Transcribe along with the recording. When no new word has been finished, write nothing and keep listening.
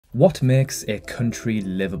What makes a country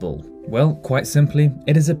livable? Well, quite simply,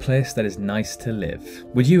 it is a place that is nice to live.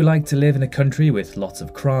 Would you like to live in a country with lots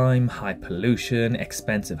of crime, high pollution,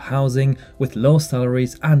 expensive housing, with low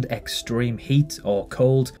salaries and extreme heat or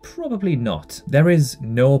cold? Probably not. There is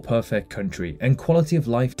no perfect country, and quality of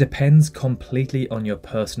life depends completely on your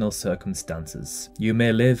personal circumstances. You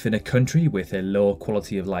may live in a country with a low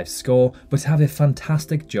quality of life score, but have a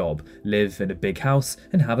fantastic job, live in a big house,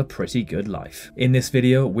 and have a pretty good life. In this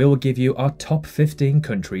video, we will give you our top 15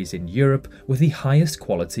 countries in Europe with the highest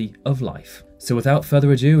quality of life. So without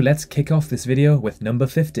further ado, let's kick off this video with number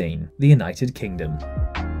 15, the United Kingdom.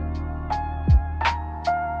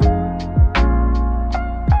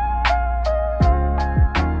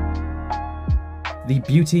 The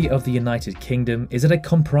beauty of the United Kingdom is that it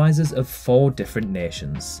comprises of 4 different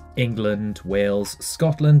nations: England, Wales,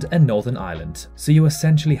 Scotland and Northern Ireland. So you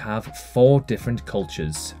essentially have 4 different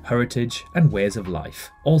cultures, heritage and ways of life,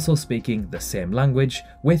 also speaking the same language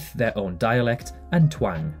with their own dialect and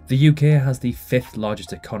twang. The UK has the 5th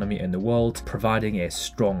largest economy in the world, providing a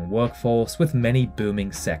strong workforce with many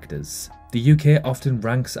booming sectors. The UK often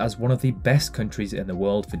ranks as one of the best countries in the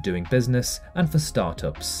world for doing business and for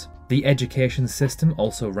startups. The education system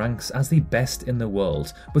also ranks as the best in the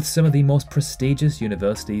world, with some of the most prestigious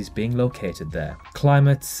universities being located there.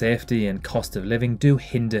 Climate, safety and cost of living do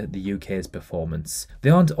hinder the UK's performance. They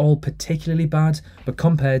aren't all particularly bad, but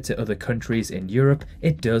compared to other countries in Europe,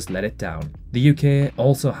 it does let it down. The UK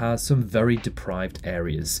also has some very deprived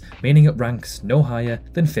areas, meaning it ranks no higher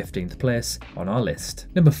than 15th place on our list.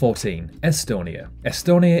 Number 14, Estonia.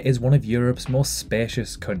 Estonia is one of Europe's most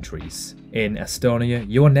spacious countries. In Estonia,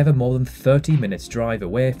 you are never more than 30 minutes drive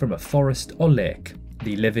away from a forest or lake.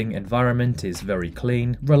 The living environment is very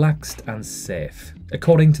clean, relaxed and safe.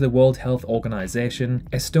 According to the World Health Organization,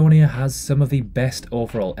 Estonia has some of the best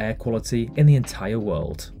overall air quality in the entire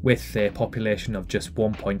world. With a population of just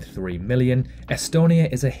 1.3 million,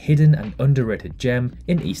 Estonia is a hidden and underrated gem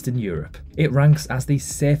in Eastern Europe. It ranks as the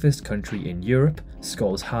safest country in Europe,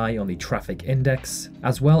 scores high on the traffic index,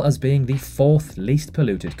 as well as being the 4th least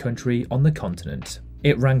polluted country on the continent.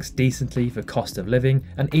 It ranks decently for cost of living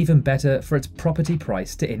and even better for its property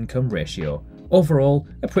price to income ratio. Overall,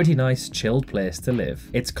 a pretty nice chilled place to live.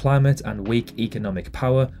 Its climate and weak economic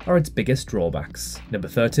power are its biggest drawbacks. Number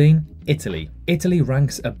 13, Italy. Italy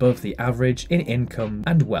ranks above the average in income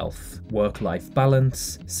and wealth, work-life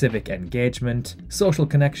balance, civic engagement, social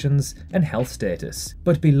connections and health status,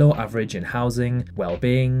 but below average in housing,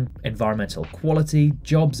 well-being, environmental quality,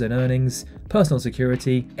 jobs and earnings, personal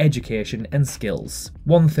security, education and skills.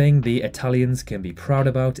 One thing the Italians can be proud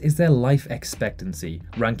about is their life expectancy,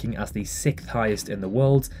 ranking as the 6th highest in the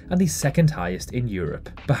world and the 2nd highest in Europe.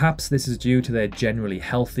 Perhaps this is due to their generally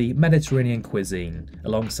healthy Mediterranean cuisine,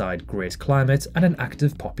 alongside great climate and an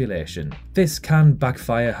active population. This can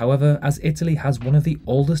backfire, however, as Italy has one of the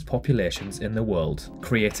oldest populations in the world,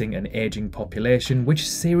 creating an aging population which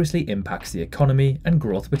seriously impacts the economy and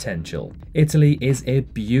growth potential. Italy is a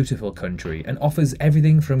beautiful country and offers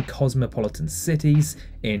everything from cosmopolitan cities,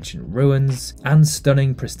 ancient ruins, and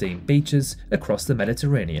stunning pristine beaches across the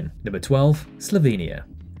Mediterranean. Number 12, Slovenia.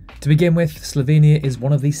 To begin with, Slovenia is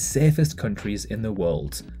one of the safest countries in the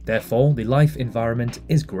world. Therefore, the life environment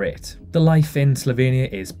is great. The life in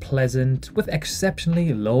Slovenia is pleasant, with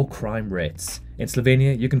exceptionally low crime rates. In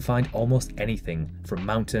Slovenia, you can find almost anything, from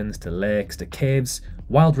mountains to lakes to caves,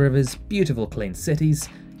 wild rivers, beautiful clean cities,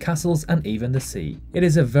 castles and even the sea. It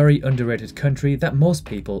is a very underrated country that most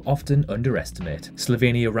people often underestimate.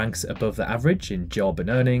 Slovenia ranks above the average in job and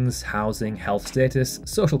earnings, housing, health status,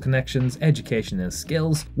 social connections, education and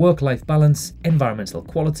skills, work-life balance, environmental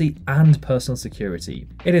quality and personal security.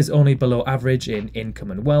 It is only below average in income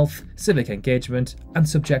and wealth, civic engagement and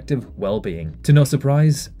subjective well-being. To no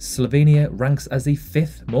surprise, Slovenia ranks as the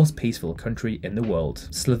 5th most peaceful country in the world.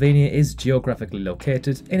 Slovenia is geographically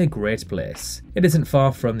located in a great place. It isn't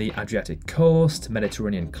far from the Adriatic coast,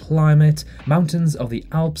 Mediterranean climate, mountains of the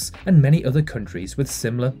Alps, and many other countries with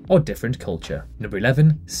similar or different culture. Number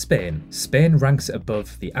 11, Spain. Spain ranks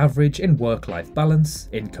above the average in work-life balance,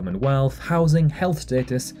 income and wealth, housing, health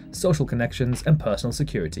status, social connections, and personal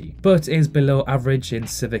security, but is below average in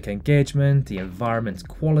civic engagement, the environment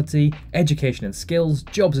quality, education and skills,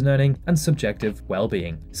 jobs and earning, and subjective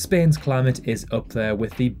well-being. Spain's climate is up there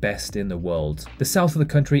with the best in the world. The south of the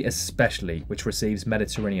country especially, which receives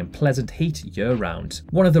Mediterranean Mediterranean pleasant heat year-round,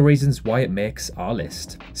 one of the reasons why it makes our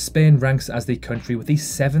list. Spain ranks as the country with the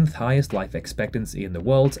 7th highest life expectancy in the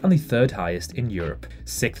world and the 3rd highest in Europe,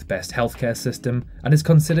 6th best healthcare system, and is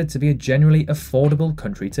considered to be a generally affordable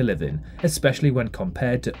country to live in, especially when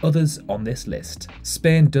compared to others on this list.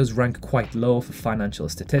 Spain does rank quite low for financial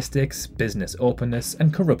statistics, business openness,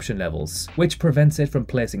 and corruption levels, which prevents it from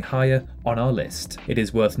placing higher on our list. It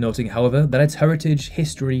is worth noting, however, that its heritage,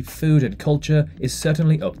 history, food, and culture is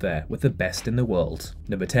certainly up there with the best in the world.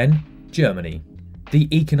 Number 10. Germany. The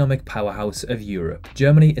economic powerhouse of Europe,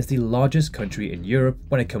 Germany is the largest country in Europe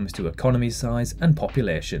when it comes to economy size and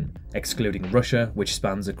population. Excluding Russia, which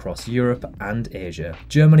spans across Europe and Asia,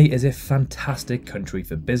 Germany is a fantastic country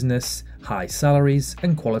for business, high salaries,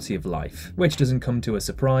 and quality of life, which doesn't come to a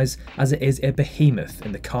surprise as it is a behemoth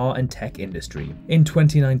in the car and tech industry. In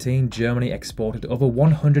 2019, Germany exported over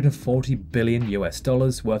 $140 billion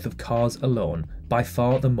worth of cars alone, by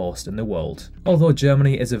far the most in the world. Although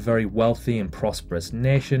Germany is a very wealthy and prosperous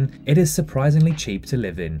nation, it is surprisingly cheap to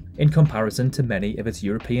live in comparison to many of its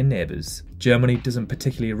European neighbours. Germany doesn't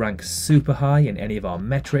particularly rank super high in any of our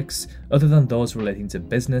metrics, other than those relating to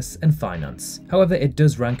business and finance. However, it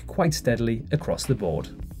does rank quite steadily across the board.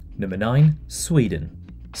 Number 9. Sweden.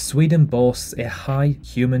 Sweden boasts a high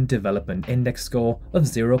Human Development Index score of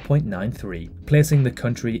 0.93, placing the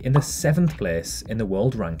country in the 7th place in the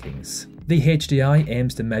world rankings. The HDI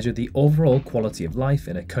aims to measure the overall quality of life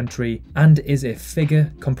in a country and is a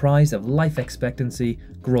figure comprised of life expectancy,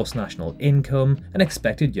 gross national income, and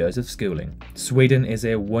expected years of schooling. Sweden is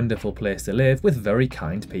a wonderful place to live with very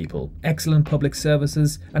kind people, excellent public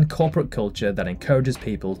services, and corporate culture that encourages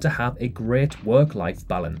people to have a great work-life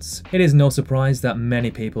balance. It is no surprise that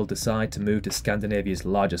many people decide to move to Scandinavia's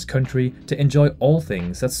largest country to enjoy all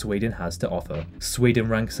things that Sweden has to offer. Sweden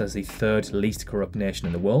ranks as the 3rd least corrupt nation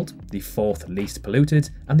in the world, the 4th least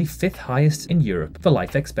polluted, and the 5th highest in Europe for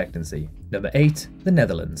life expectancy. Number 8. The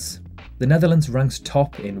Netherlands. The Netherlands ranks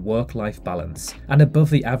top in work-life balance and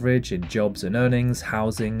above the average in jobs and earnings,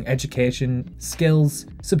 housing, education, skills,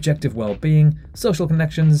 subjective well-being, social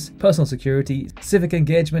connections, personal security, civic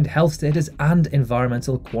engagement, health status, and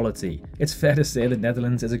environmental quality. It's fair to say the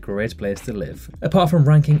Netherlands is a great place to live. Apart from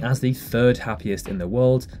ranking as the 3rd happiest in the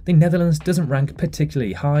world, the Netherlands doesn't rank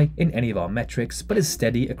particularly high in any of our metrics, but is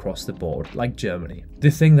steady across the board, like Germany.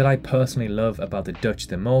 The thing that I personally love about the Dutch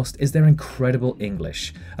the most is their incredible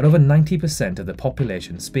English, and over 90% of the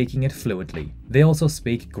population speaking it fluently. They also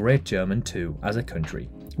speak great German too as a country,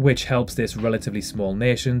 which helps this relatively small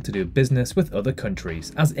nation to do business with other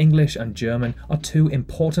countries, as English and German are 2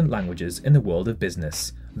 important languages in the world of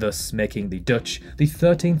business, thus making the Dutch the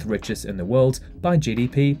 13th richest in the world by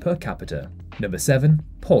GDP per capita. Number 7.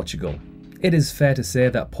 Portugal. It is fair to say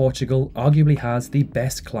that Portugal arguably has the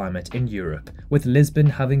best climate in Europe, with Lisbon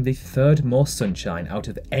having the 3rd most sunshine out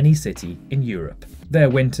of any city in Europe. Their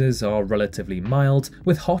winters are relatively mild,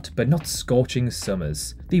 with hot but not scorching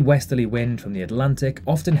summers. The westerly wind from the Atlantic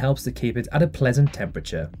often helps to keep it at a pleasant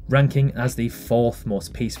temperature, ranking as the 4th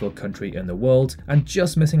most peaceful country in the world and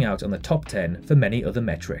just missing out on the top 10 for many other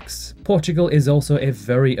metrics. Portugal is also a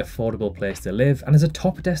very affordable place to live and is a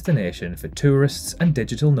top destination for tourists and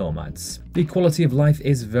digital nomads. The quality of life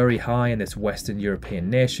is very high in this Western European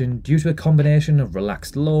nation due to a combination of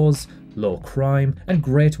relaxed laws, low crime, and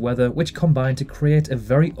great weather, which combine to create a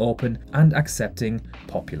very open and accepting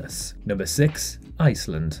populace. Number 6.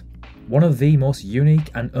 Iceland. One of the most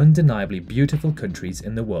unique and undeniably beautiful countries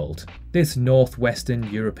in the world. This northwestern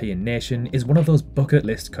European nation is one of those bucket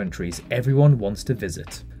list countries everyone wants to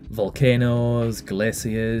visit. Volcanoes,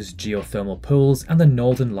 glaciers, geothermal pools, and the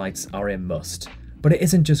northern lights are a must. But it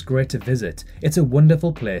isn't just great to visit, it's a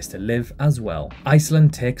wonderful place to live as well.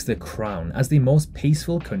 Iceland takes the crown as the most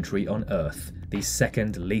peaceful country on Earth, the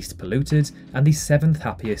 2nd least polluted, and the 7th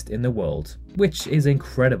happiest in the world, which is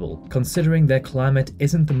incredible considering their climate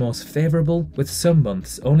isn't the most favourable, with some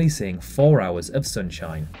months only seeing 4 hours of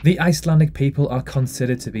sunshine. The Icelandic people are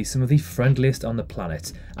considered to be some of the friendliest on the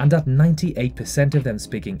planet, and at 98% of them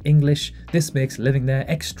speaking English, this makes living there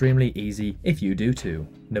extremely easy if you do too.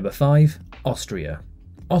 Number 5. Austria.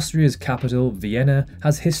 Austria's capital, Vienna,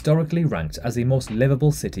 has historically ranked as the most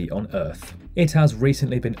livable city on Earth. It has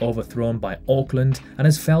recently been overthrown by Auckland and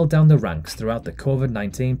has fell down the ranks throughout the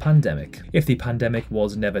COVID-19 pandemic. If the pandemic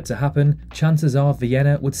was never to happen, chances are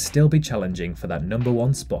Vienna would still be challenging for that number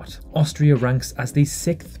 1 spot. Austria ranks as the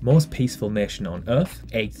 6th most peaceful nation on Earth,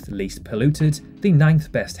 8th least polluted, the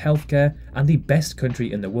 9th best healthcare, and the best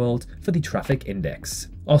country in the world for the traffic index.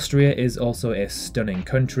 Austria is also a stunning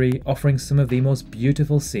country, offering some of the most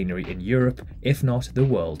beautiful scenery in Europe, if not the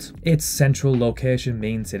world. Its central location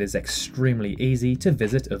means it is extremely easy to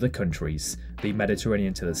visit other countries. The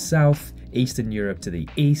Mediterranean to the south, Eastern Europe to the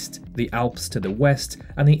east, the Alps to the west,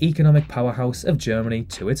 and the economic powerhouse of Germany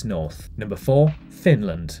to its north. Number 4.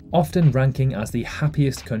 Finland. Often ranking as the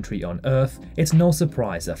happiest country on earth, it's no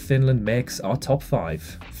surprise that Finland makes our top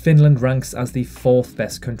 5. Finland ranks as the 4th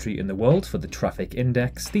best country in the world for the traffic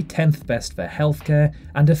index, the 10th best for healthcare,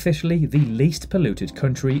 and officially the least polluted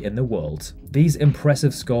country in the world. These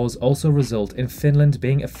impressive scores also result in Finland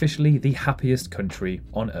being officially the happiest country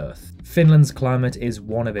on earth. Finland's climate is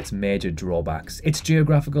one of its major drawbacks. Its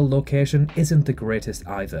geographical location isn't the greatest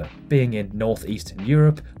either, being in northeastern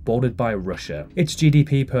Europe, bordered by Russia. Its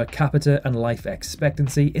GDP per capita and life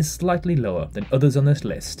expectancy is slightly lower than others on this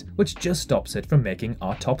list, which just stops it from making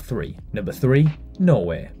our top 3. Number 3.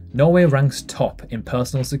 Norway. Norway ranks top in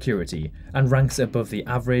personal security and ranks above the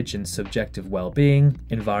average in subjective well-being,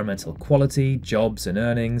 environmental quality, jobs and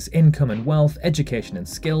earnings, income and wealth, education and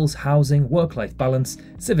skills, housing, work-life balance,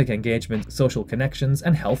 civic engagement, social connections,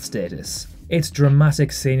 and health status. Its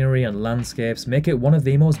dramatic scenery and landscapes make it one of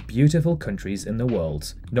the most beautiful countries in the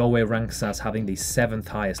world. Norway ranks as having the 7th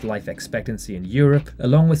highest life expectancy in Europe,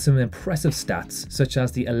 along with some impressive stats such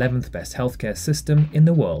as the 11th best healthcare system in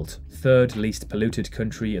the world, 3rd least polluted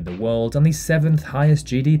country in the world, and the 7th highest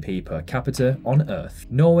GDP per capita on Earth.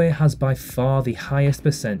 Norway has by far the highest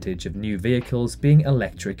percentage of new vehicles being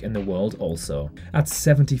electric in the world also, at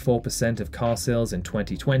 74% of car sales in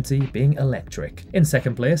 2020 being electric. In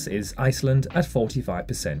second place is Iceland at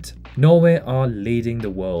 45%. Norway are leading the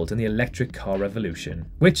world in the electric car revolution,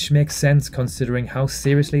 which makes sense considering how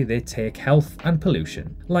seriously they take health and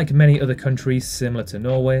pollution. Like many other countries similar to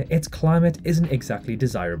Norway, its climate isn't exactly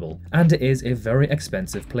desirable, and it is a very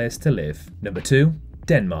expensive place to live. Number 2.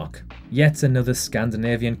 Denmark. Yet another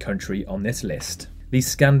Scandinavian country on this list.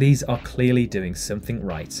 These Scandies are clearly doing something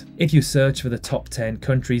right. If you search for the top 10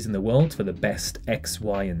 countries in the world for the best X,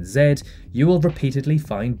 Y, and Z, you will repeatedly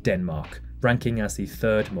find Denmark, ranking as the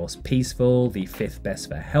 3rd most peaceful, the 5th best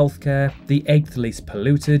for healthcare, the 8th least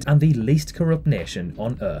polluted, and the least corrupt nation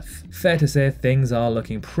on Earth. Fair to say things are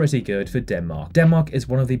looking pretty good for Denmark. Denmark is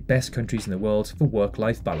one of the best countries in the world for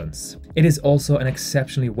work-life balance. It is also an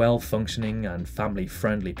exceptionally well-functioning and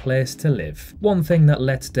family-friendly place to live. One thing that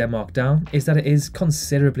lets Denmark down is that it is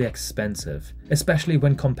considerably expensive, especially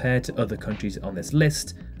when compared to other countries on this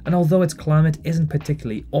list, and although its climate isn't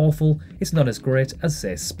particularly awful, it's not as great as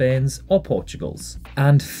say Spain's or Portugal's.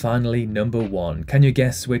 And finally, number 1. Can you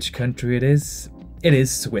guess which country it is? It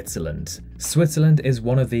is Switzerland. Switzerland is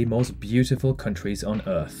one of the most beautiful countries on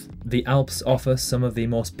Earth. The Alps offer some of the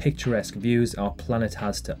most picturesque views our planet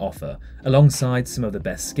has to offer, alongside some of the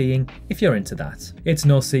best skiing if you're into that. It's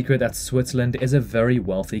no secret that Switzerland is a very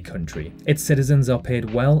wealthy country. Its citizens are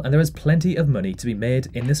paid well and there is plenty of money to be made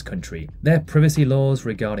in this country. Their privacy laws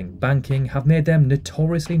regarding banking have made them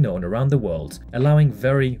notoriously known around the world, allowing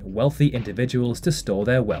very wealthy individuals to store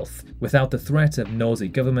their wealth without the threat of nosy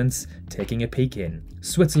governments taking a peek in.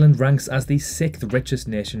 Switzerland ranks as the 6th richest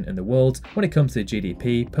nation in the world when it comes to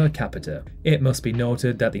GDP per capita. It must be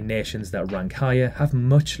noted that the nations that rank higher have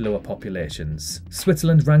much lower populations.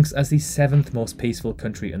 Switzerland ranks as the 7th most peaceful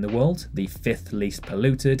country in the world, the 5th least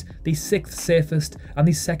polluted, the 6th safest, and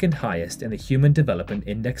the 2nd highest in the Human Development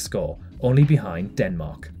Index score, only behind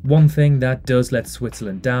Denmark. One thing that does let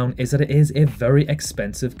Switzerland down is that it is a very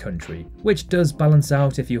expensive country, which does balance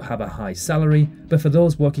out if you have a high salary, but for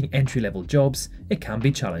those working entry-level jobs, it can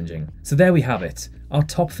be challenging. So there we have it, our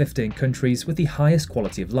top 15 countries with the highest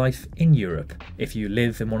quality of life in Europe. If you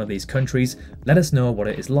live in one of these countries, let us know what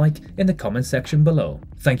it is like in the comment section below.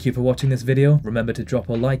 Thank you for watching this video. Remember to drop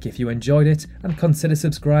a like if you enjoyed it, and consider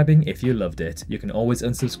subscribing if you loved it. You can always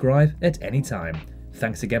unsubscribe at any time.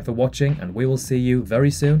 Thanks again for watching, and we will see you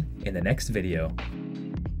very soon in the next video.